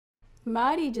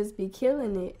Marty just be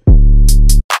killing it.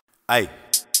 Hey,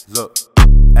 look,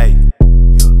 hey,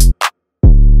 yo.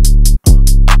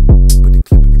 Put the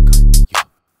clip in the gun, yo.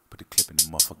 Put the clip in the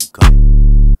motherfucking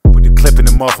gun. Put the clip in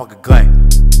the motherfucking gun.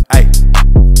 Hey,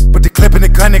 put the clip in the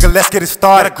gun, nigga, let's get it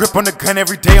started. Got a grip on the gun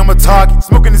every day, I'm a target.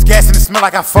 Smoking this gas and it smell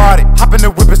like I farted. Hop in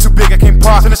the whip, it's too big, I can't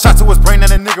park. Send a shot to his brain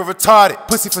and the nigga retarded.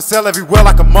 Pussy for sale everywhere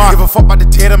like a mark. Give a fuck about the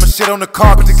dead, I'ma shit on the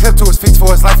car. Put the clip to his face for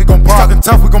his life, he gon' bark. Talking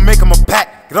tough, we gon' make him a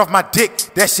pack. Get off my dick,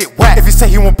 that shit whack. If he say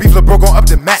he want beef, lil' bro gon' up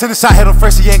the mat. Send a shot, hit him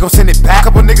first, he ain't gon' send it back.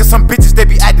 Couple niggas, some bitches, they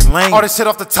be acting lame. All this shit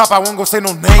off the top, I won't go say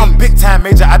no name. I'm big time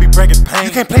major, I be bringing pain. You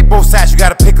can't play both sides, you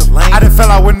gotta pick a lane. I done fell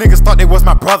out with niggas, thought they was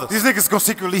my brothers. These niggas gon'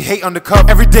 secretly hate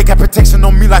undercover. Every day got protection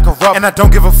on me like a rubber. And I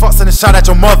don't give a fuck, send a shot at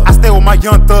your mother. I stay with my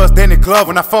young thugs, Danny Glove.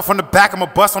 When I fall from the back, I'ma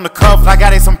bust on the cover. I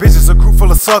got some bitches, a crew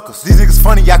full of suckers. These niggas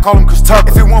funny, I call them Chris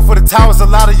Tucker. If it weren't for the towers, a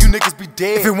lot of you niggas be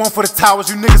dead. If it weren't for the towers,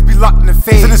 you niggas be locked in the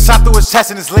face. Send a shot through his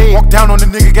chest and his leg. Walk down on the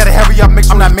nigga, gotta hurry up, make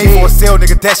sure I'm not made for a sale,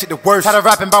 nigga, that shit the worst. Try to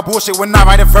rapping about bullshit when I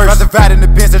write a verse. Rather ride in the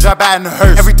Benz than drive out in the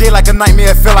hearse. Every day like a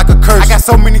nightmare, it feel like a curse. I got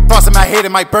so many thoughts in my head,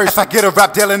 it might burst. If I get a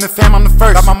rap deal in the fam, I'm the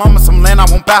first. Got my mama some land, I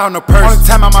won't buy her no purse. Only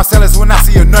time I might sell is when I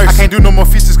see a nurse. I can't do no more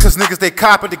features cause niggas they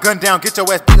cop. Put the gun down, get your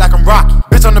ass beat like I'm Rocky.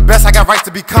 Bitch, I'm the best, I got rights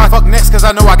to be cocky. Fuck next cause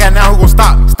I know I got now who gon'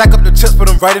 stop me. Stack up the chips, put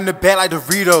them right in the bag like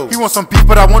Doritos. He want some beef,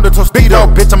 but I want the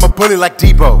Tostitos. Bitch, I'm a bully like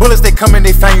Debo. Bullets they come in,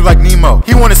 they find you like Nemo.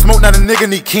 He wanna smoke, now the nigga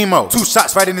need chemo. 2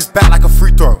 shots right in his back like a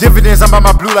free throw. Dividends, I'm by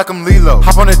my blue like I'm Lilo.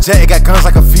 Hop on a jet, it got guns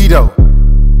like a Vito.